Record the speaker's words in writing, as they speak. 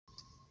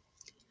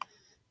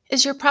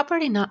Is your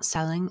property not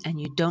selling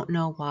and you don't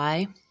know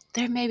why?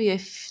 There may be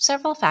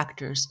several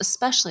factors,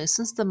 especially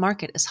since the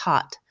market is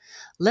hot.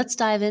 Let's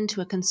dive into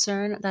a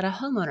concern that a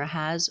homeowner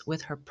has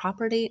with her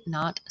property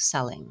not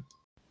selling.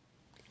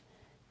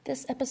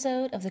 This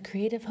episode of the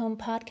Creative Home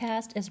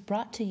Podcast is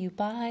brought to you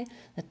by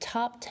the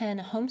top 10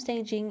 home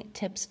staging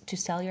tips to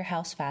sell your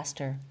house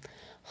faster.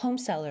 Home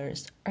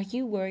sellers, are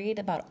you worried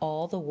about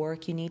all the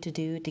work you need to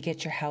do to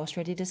get your house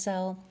ready to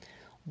sell?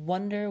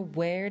 Wonder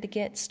where to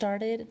get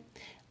started?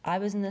 I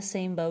was in the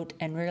same boat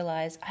and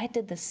realized I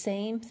did the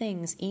same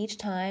things each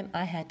time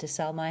I had to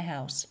sell my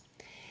house.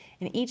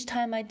 And each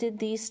time I did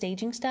these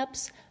staging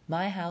steps,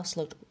 my house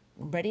looked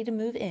ready to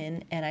move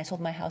in and I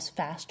sold my house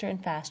faster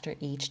and faster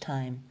each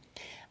time.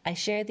 I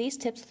share these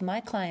tips with my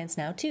clients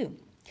now too.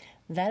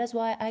 That is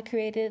why I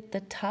created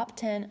the top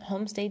 10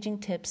 home staging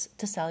tips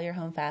to sell your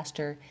home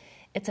faster.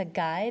 It's a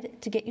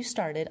guide to get you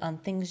started on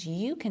things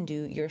you can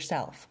do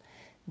yourself.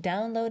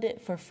 Download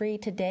it for free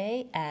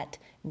today at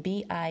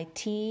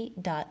bit.ly/top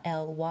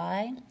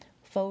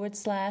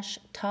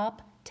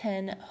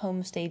 10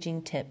 home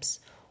staging tips,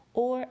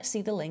 or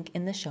see the link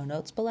in the show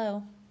notes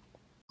below.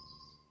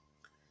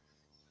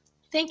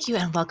 Thank you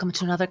and welcome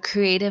to another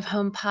Creative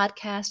Home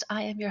Podcast.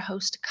 I am your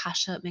host,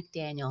 Kasha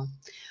McDaniel.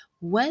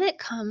 When it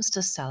comes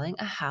to selling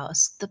a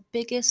house, the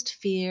biggest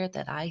fear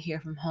that I hear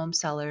from home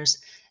sellers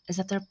is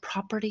that their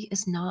property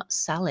is not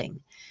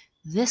selling.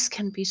 This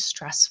can be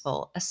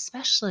stressful,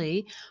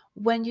 especially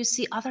when you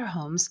see other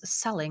homes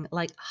selling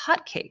like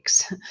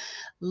hotcakes.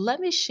 Let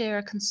me share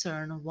a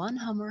concern one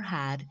homeowner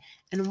had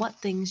and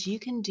what things you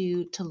can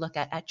do to look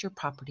at your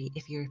property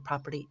if your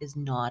property is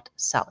not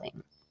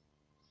selling.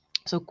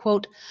 So,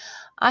 quote,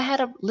 I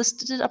had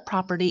listed a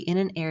property in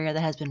an area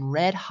that has been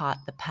red hot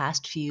the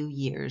past few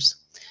years.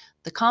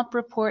 The comp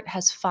report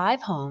has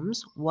 5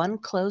 homes, 1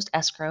 closed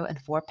escrow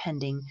and 4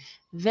 pending,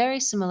 very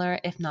similar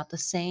if not the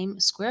same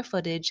square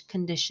footage,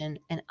 condition,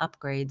 and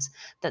upgrades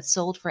that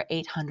sold for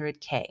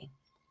 $800K.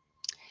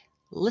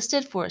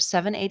 Listed for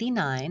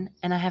 $789,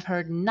 and I have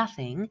heard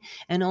nothing,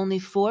 and only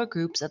 4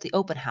 groups at the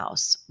open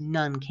house.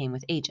 None came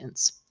with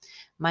agents.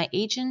 My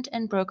agent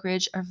and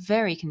brokerage are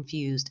very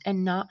confused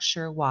and not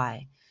sure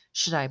why.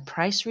 Should I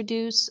price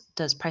reduce?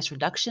 Does price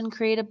reduction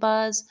create a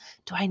buzz?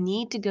 Do I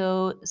need to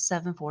go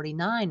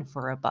 $749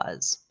 for a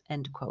buzz?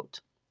 End quote.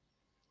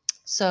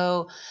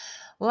 So,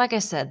 like I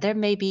said, there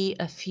may be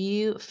a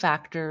few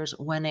factors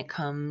when it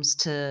comes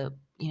to,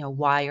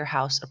 why your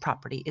house or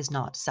property is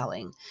not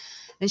selling.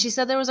 And she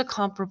said there was a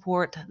comp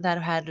report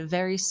that had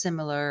very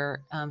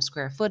similar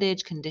square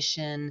footage,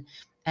 condition,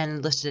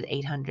 and listed at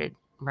 800,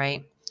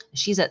 right?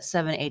 She's at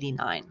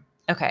 789.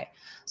 Okay,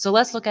 so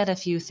let's look at a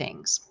few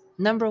things.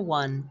 Number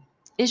one,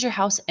 is your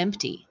house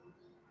empty?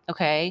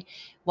 Okay,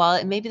 while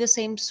it may be the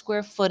same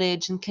square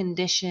footage and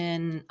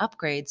condition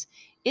upgrades,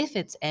 if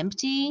it's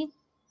empty,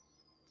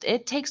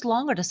 it takes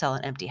longer to sell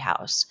an empty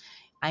house.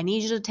 I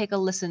need you to take a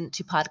listen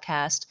to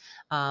podcast,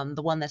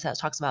 the one that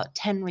talks about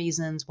 10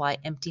 reasons why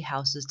empty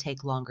houses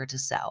take longer to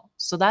sell.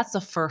 So that's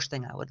the first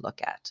thing I would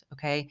look at.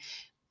 Okay.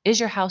 Is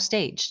your house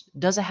staged?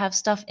 Does it have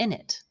stuff in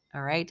it?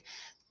 All right.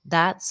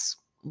 That's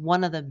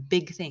one of the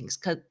big things.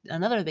 'Cause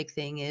another big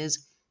thing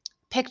is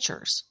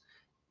pictures.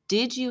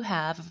 Did you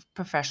have a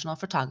professional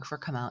photographer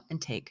come out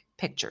and take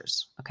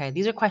pictures? Okay.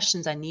 These are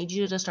questions I need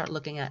you to start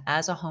looking at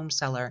as a home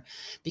seller,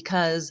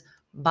 because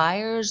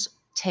buyers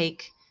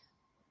take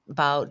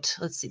about,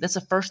 let's see, that's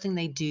the first thing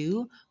they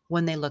do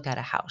when they look at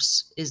a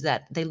house, is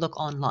that they look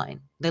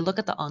online. They look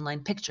at the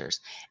online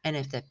pictures. And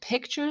if the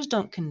pictures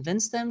don't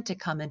convince them to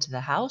come into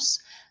the house,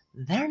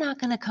 they're not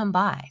going to come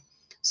by.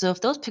 So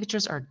if those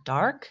pictures are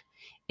dark,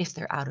 if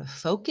they're out of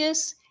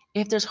focus,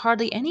 if there's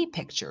hardly any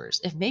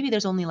pictures, if maybe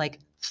there's only like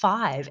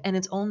 5 and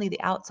it's only the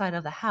outside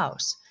of the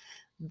house,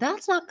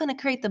 that's not going to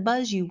create the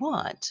buzz you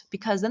want,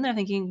 because then they're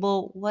thinking,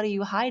 well, what are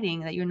you hiding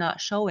that you're not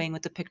showing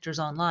with the pictures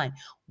online?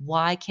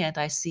 Why can't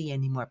I see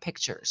any more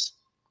pictures?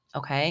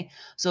 Okay.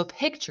 So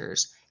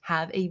pictures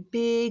have a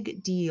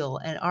big deal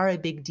and are a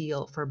big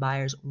deal for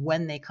buyers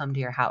when they come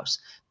to your house,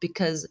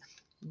 because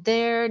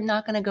they're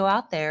not going to go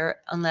out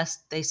there unless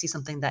they see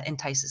something that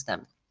entices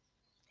them.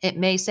 It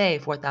may say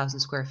 4,000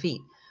 square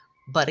feet.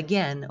 But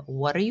again,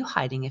 what are you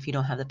hiding if you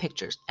don't have the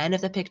pictures? And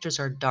if the pictures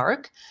are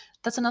dark,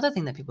 that's another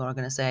thing that people are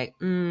going to say,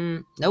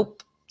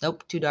 nope,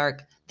 nope, too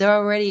dark. They're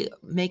already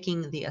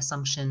making the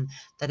assumption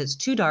that it's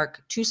too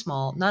dark, too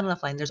small, not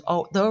enough light.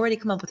 They already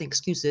come up with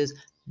excuses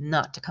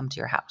not to come to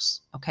your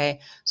house. Okay.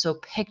 So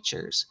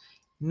pictures,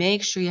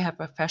 make sure you have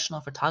a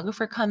professional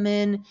photographer come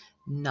in,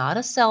 not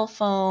a cell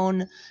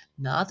phone,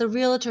 not the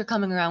realtor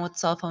coming around with a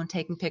cell phone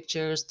taking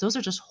pictures. Those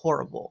are just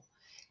horrible.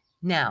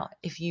 Now,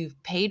 if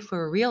you've paid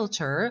for a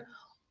realtor,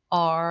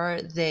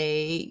 are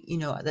they,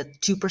 the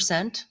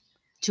 2%,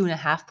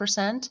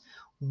 2.5%?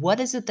 What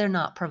is it they're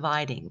not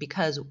providing?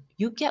 Because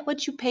you get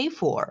what you pay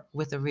for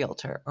with a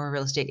realtor or a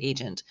real estate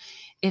agent.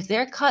 If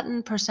they're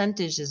cutting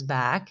percentages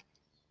back,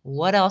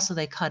 what else are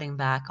they cutting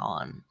back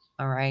on?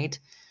 All right.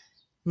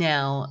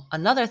 Now,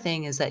 another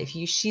thing is that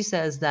she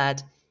says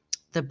that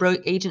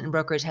the agent and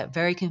brokerage have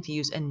very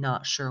confused and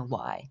not sure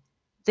why.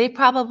 They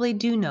probably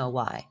do know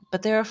why,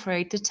 but they're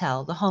afraid to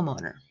tell the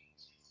homeowner.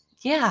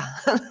 Yeah,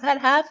 that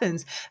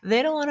happens.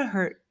 They don't want to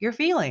hurt your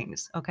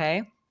feelings,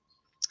 okay?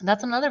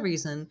 That's another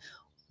reason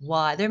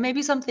why there may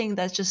be something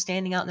that's just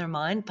standing out in their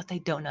mind, but they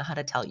don't know how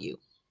to tell you.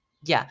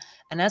 Yeah.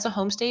 And as a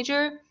home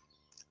stager,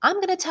 I'm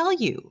going to tell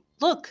you,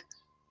 look,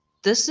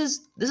 this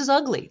is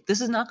ugly.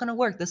 This is not going to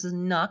work. This is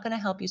not going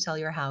to help you sell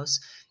your house.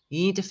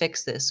 You need to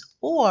fix this,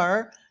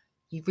 or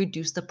you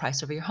reduce the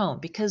price of your home,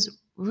 because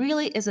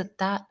really, is it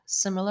that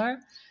similar?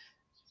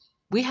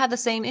 We had the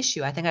same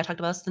issue. I think I talked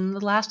about this in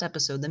the last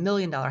episode, the $1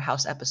 million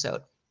house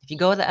episode. If you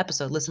go to the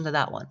episode, listen to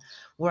that one,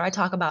 where I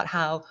talk about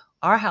how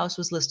our house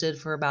was listed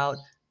for about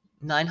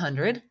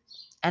 900,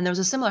 and there was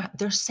a similar,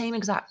 they're same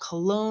exact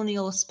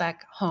colonial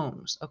spec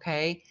homes.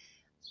 Okay,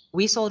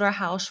 we sold our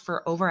house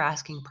for over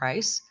asking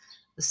price.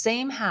 The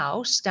same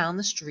house down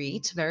the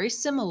street, very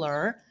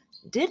similar,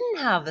 didn't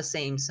have the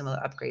same similar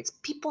upgrades.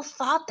 People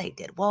thought they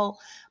did. Well,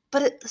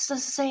 but it's the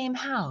same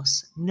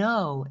house.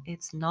 No,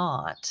 it's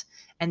not.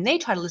 And they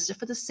try to list it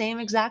for the same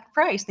exact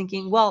price,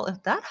 thinking, well,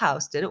 if that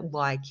house did it,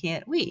 why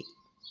can't we?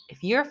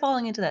 If you're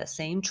falling into that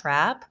same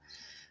trap,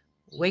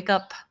 wake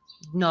up.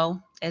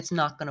 No, it's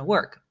not going to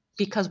work.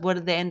 Because what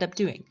did they end up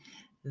doing?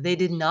 They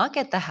did not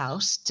get the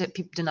house. Did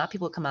not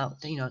people come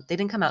out? They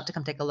didn't come out to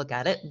come take a look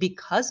at it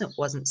because it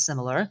wasn't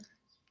similar.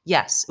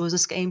 Yes, it was the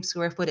same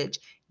square footage.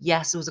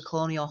 Yes, it was a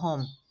colonial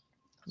home,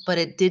 but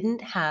it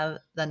didn't have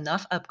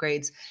enough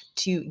upgrades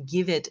to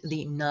give it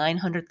the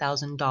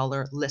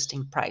 $900,000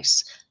 listing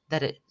price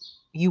that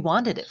you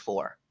wanted it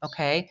for.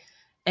 Okay.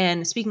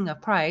 And speaking of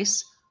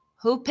price,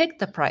 who picked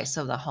the price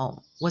of the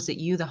home? Was it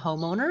you, the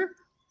homeowner,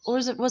 or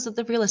was it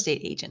the real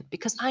estate agent?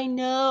 Because I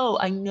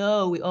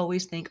know we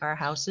always think our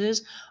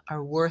houses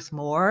are worth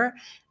more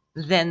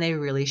than they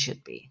really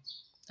should be.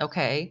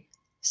 Okay.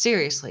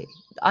 Seriously,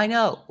 I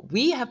know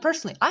I have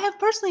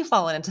personally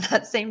fallen into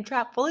that same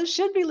trap. Well, it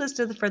should be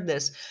listed for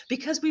this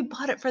because we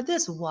bought it for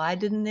this. Why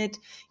didn't it,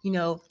 you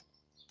know,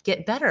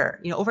 get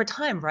better, over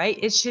time, right?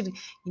 It should,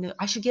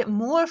 I should get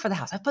more for the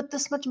house. I put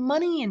this much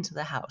money into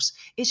the house.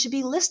 It should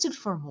be listed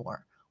for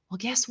more. Well,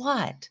 guess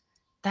what?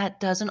 That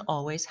doesn't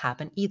always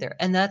happen either.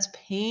 And that's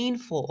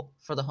painful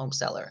for the home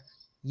seller.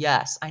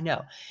 Yes, I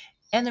know.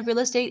 And the real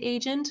estate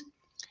agent,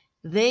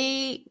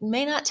 they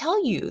may not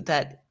tell you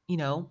that,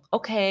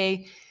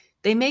 okay,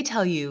 they may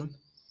tell you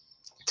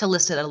to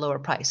list it at a lower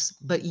price,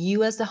 but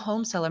you as the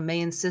home seller may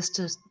insist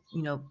to,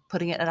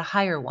 putting it at a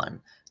higher one.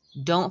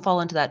 Don't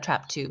fall into that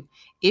trap too.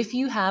 If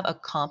you have a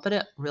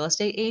competent real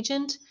estate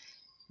agent,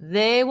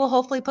 they will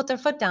hopefully put their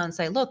foot down and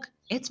say, look,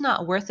 it's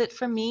not worth it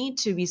for me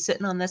to be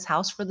sitting on this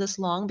house for this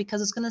long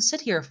because it's going to sit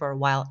here for a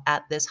while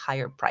at this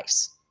higher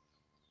price.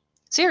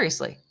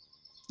 Seriously.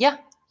 Yeah,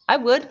 I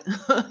would.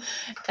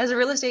 As a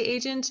real estate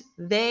agent,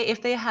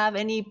 if they have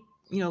any,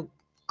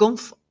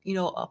 goomph,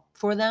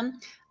 for them,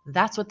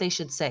 that's what they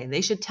should say.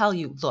 They should tell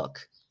you,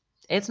 look,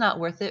 it's not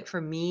worth it for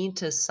me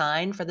to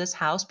sign for this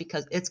house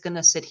because it's going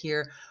to sit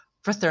here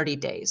for 30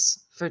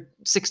 days, for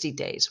 60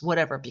 days,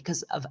 whatever,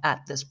 because of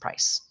at this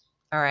price.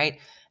 All right.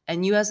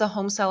 And you as a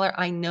home seller,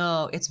 I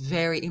know it's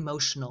very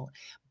emotional,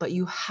 but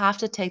you have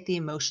to take the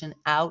emotion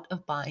out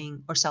of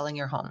buying or selling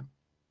your home.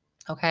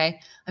 Okay.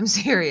 I'm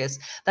serious.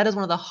 That is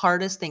one of the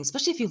hardest things,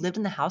 especially if you lived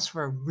in the house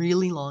for a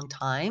really long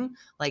time,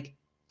 like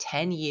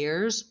 10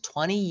 years,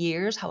 20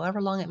 years,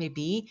 however long it may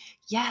be.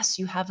 Yes,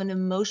 you have an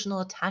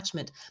emotional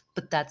attachment,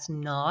 but that's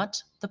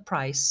not the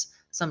price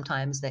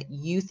sometimes that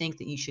you think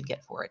that you should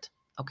get for it.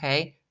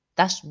 Okay.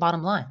 That's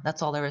bottom line.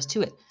 That's all there is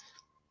to it.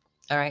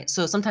 All right.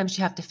 So sometimes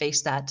you have to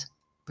face that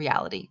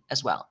reality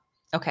as well.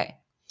 Okay.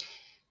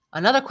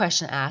 Another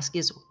question asked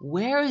is,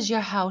 where is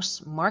your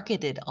house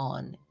marketed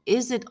on?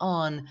 Is it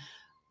on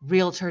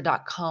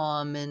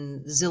realtor.com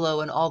and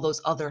Zillow and all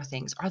those other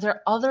things? Are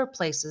there other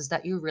places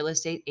that your real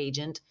estate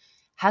agent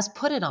has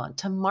put it on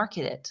to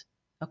market it?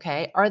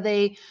 Okay. Are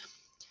they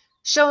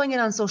showing it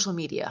on social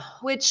media,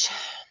 which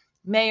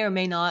may or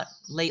may not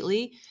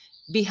lately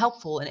be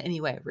helpful in any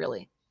way,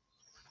 really?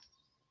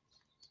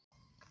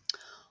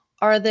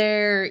 Are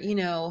there,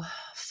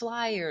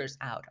 flyers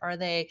out? Are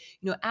they,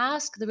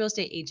 ask the real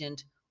estate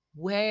agent,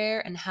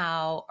 where and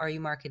how are you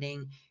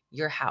marketing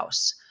your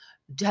house?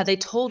 Have they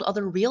told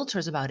other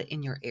realtors about it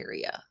in your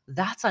area?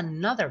 That's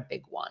another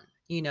big one.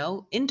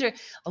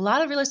 A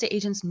lot of real estate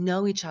agents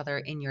know each other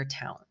in your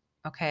town.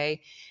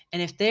 Okay.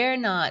 And if they're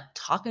not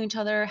talking to each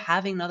other,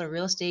 having another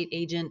real estate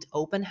agent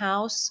open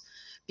house,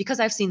 because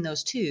I've seen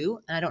those too,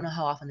 and I don't know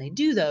how often they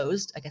do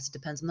those. I guess it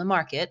depends on the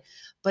market.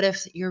 But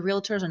if your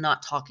realtors are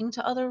not talking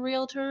to other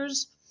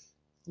realtors,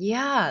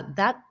 yeah,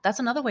 that's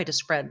another way to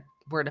spread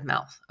word of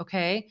mouth.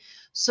 Okay.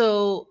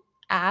 So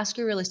ask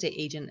your real estate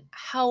agent,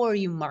 how are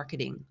you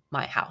marketing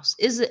my house?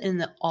 Is it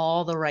in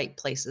all the right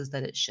places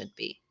that it should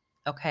be?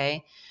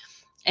 Okay.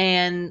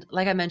 And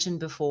like I mentioned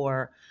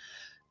before,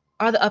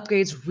 are the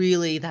upgrades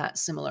really that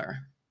similar?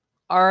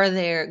 Are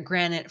there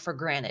granite for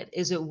granite?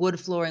 Is it wood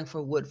flooring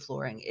for wood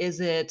flooring? Is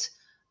it,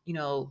 you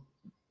know,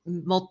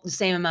 the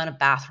same amount of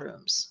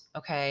bathrooms?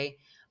 Okay.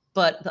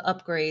 But the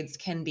upgrades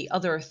can be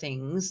other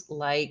things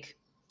like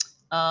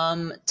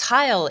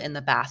tile in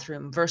the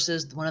bathroom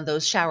versus one of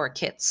those shower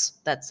kits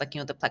that's like,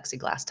 the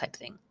plexiglass type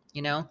thing,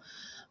 you know?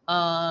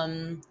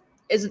 Um,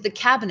 is it the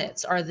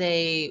cabinets? Are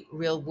they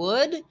real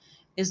wood?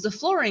 Is the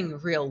flooring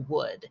real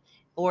wood?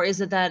 Or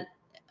is it that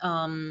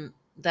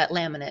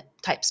laminate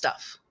type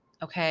stuff?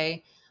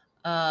 Okay.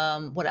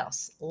 What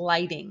else?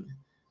 Lighting.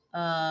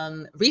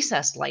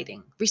 Recessed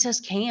lighting,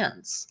 recessed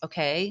cans.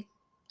 Okay.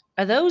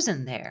 Are those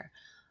in there?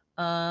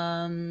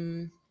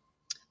 Um,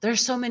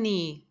 there's so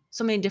many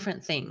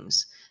different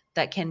things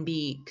that can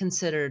be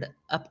considered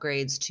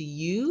upgrades to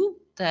you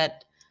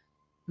that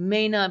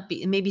may not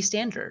be, it may be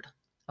standard.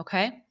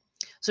 Okay.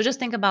 So just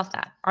think about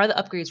that. Are the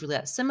upgrades really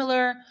that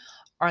similar?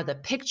 Are the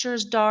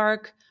pictures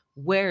dark?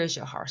 Where is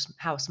your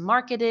house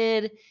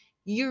marketed?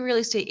 Your real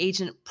estate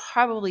agent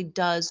probably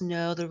does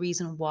know the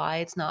reason why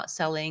it's not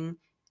selling.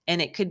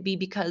 And it could be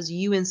because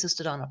you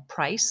insisted on a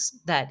price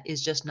that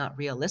is just not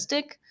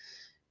realistic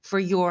for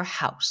your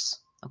house.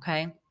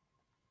 Okay.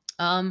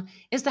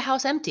 Is the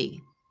house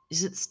empty?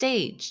 Is it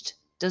staged?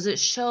 Does it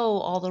show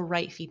all the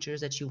right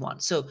features that you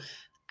want? So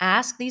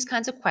ask these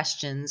kinds of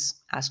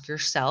questions. Ask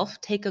yourself,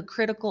 take a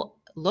critical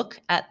look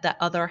at the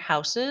other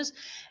houses,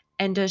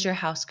 and does your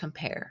house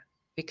compare?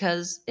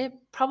 Because it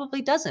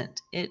probably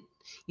doesn't. In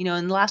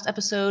the last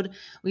episode,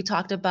 we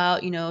talked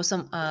about,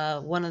 some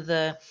one of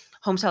the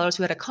home sellers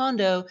who had a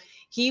condo,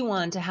 he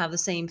wanted to have the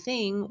same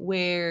thing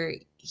where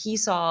he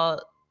saw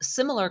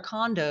similar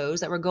condos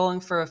that were going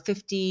for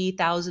 $50,000 to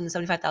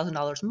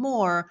 $75,000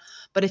 more,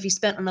 but if he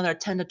spent another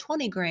 10 to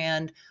 20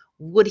 grand,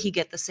 would he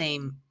get the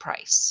same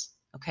price?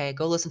 Okay,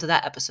 go listen to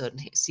that episode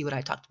and see what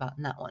I talked about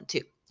in that one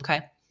too.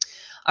 Okay.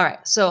 All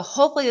right. So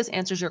hopefully this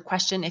answers your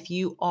question. If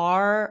you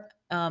are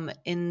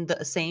in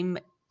the same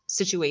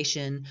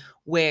situation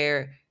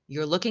where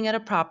you're looking at a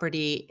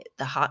property,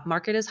 the hot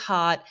market is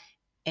hot,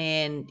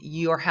 and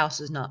your house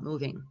is not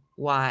moving,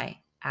 why?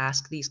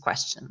 Ask these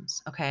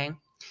questions. Okay.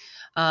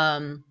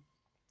 Um,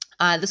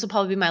 this will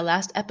probably be my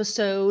last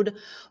episode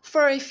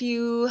for a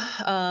few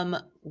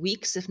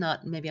weeks, if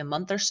not maybe a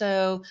month or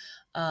so.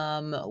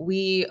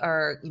 We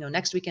are,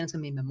 next weekend is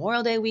going to be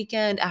Memorial Day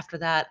weekend. After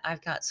that,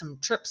 I've got some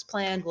trips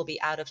planned. We'll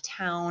be out of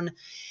town.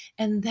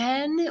 And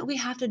then we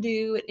have to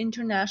do an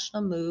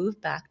international move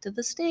back to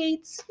the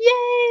States.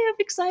 Yay! I'm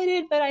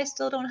excited, but I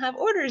still don't have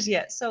orders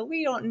yet. So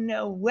we don't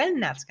know when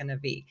that's going to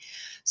be.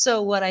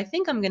 So, what I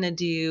think I'm going to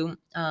do,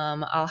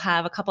 I'll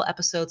have a couple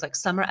episodes, like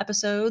summer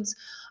episodes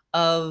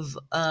of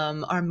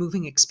our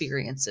moving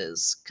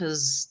experiences,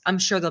 because I'm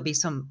sure there'll be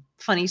some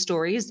funny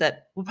stories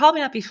that will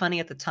probably not be funny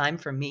at the time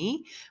for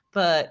me,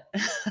 but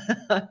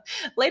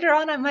later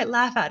on I might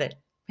laugh at it,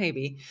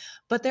 maybe.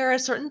 But there are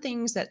certain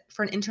things that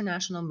for an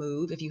international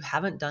move, if you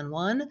haven't done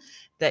one,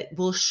 that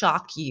will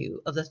shock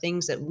you of the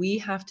things that we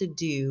have to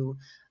do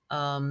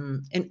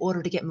in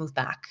order to get moved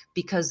back,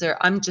 because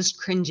I'm just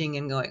cringing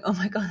and going, oh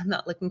my God, I'm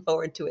not looking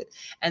forward to it.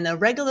 And the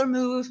regular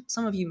move,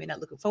 some of you may not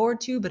look forward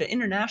to, but an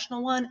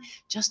international one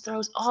just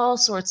throws all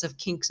sorts of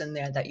kinks in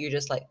there that you're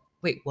just like,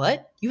 wait,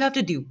 what? You have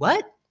to do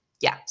what?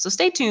 Yeah, so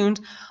stay tuned.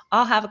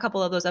 I'll have a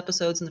couple of those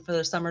episodes for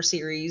the summer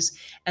series,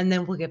 and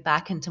then we'll get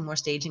back into more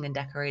staging and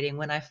decorating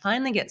when I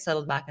finally get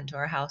settled back into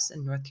our house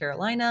in North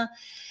Carolina,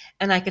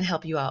 and I can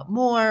help you out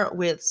more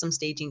with some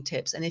staging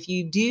tips. And if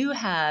you do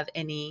have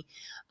any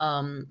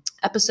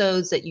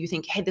episodes that you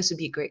think, hey, this would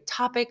be a great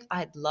topic,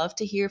 I'd love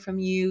to hear from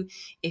you.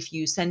 If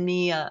you send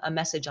me a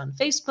message on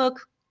Facebook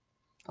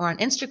or on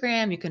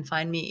Instagram, you can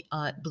find me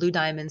at Blue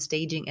Diamond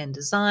Staging and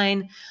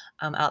Design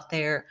out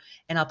there,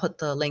 and I'll put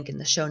the link in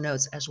the show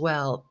notes as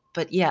well.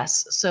 But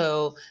yes,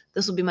 so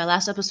this will be my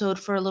last episode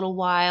for a little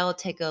while.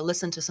 Take a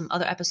listen to some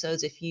other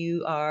episodes if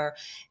you are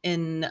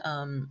in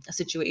a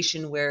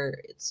situation where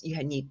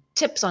you need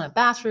tips on a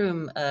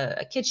bathroom,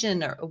 a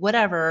kitchen, or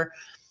whatever.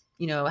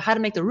 How to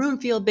make the room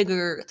feel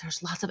bigger.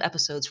 There's lots of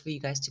episodes for you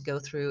guys to go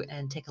through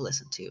and take a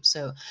listen to.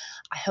 So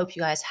I hope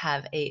you guys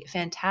have a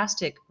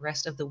fantastic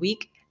rest of the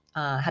week.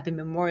 Happy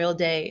Memorial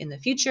Day in the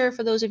future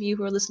for those of you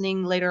who are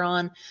listening later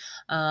on.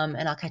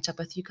 And I'll catch up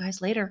with you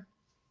guys later.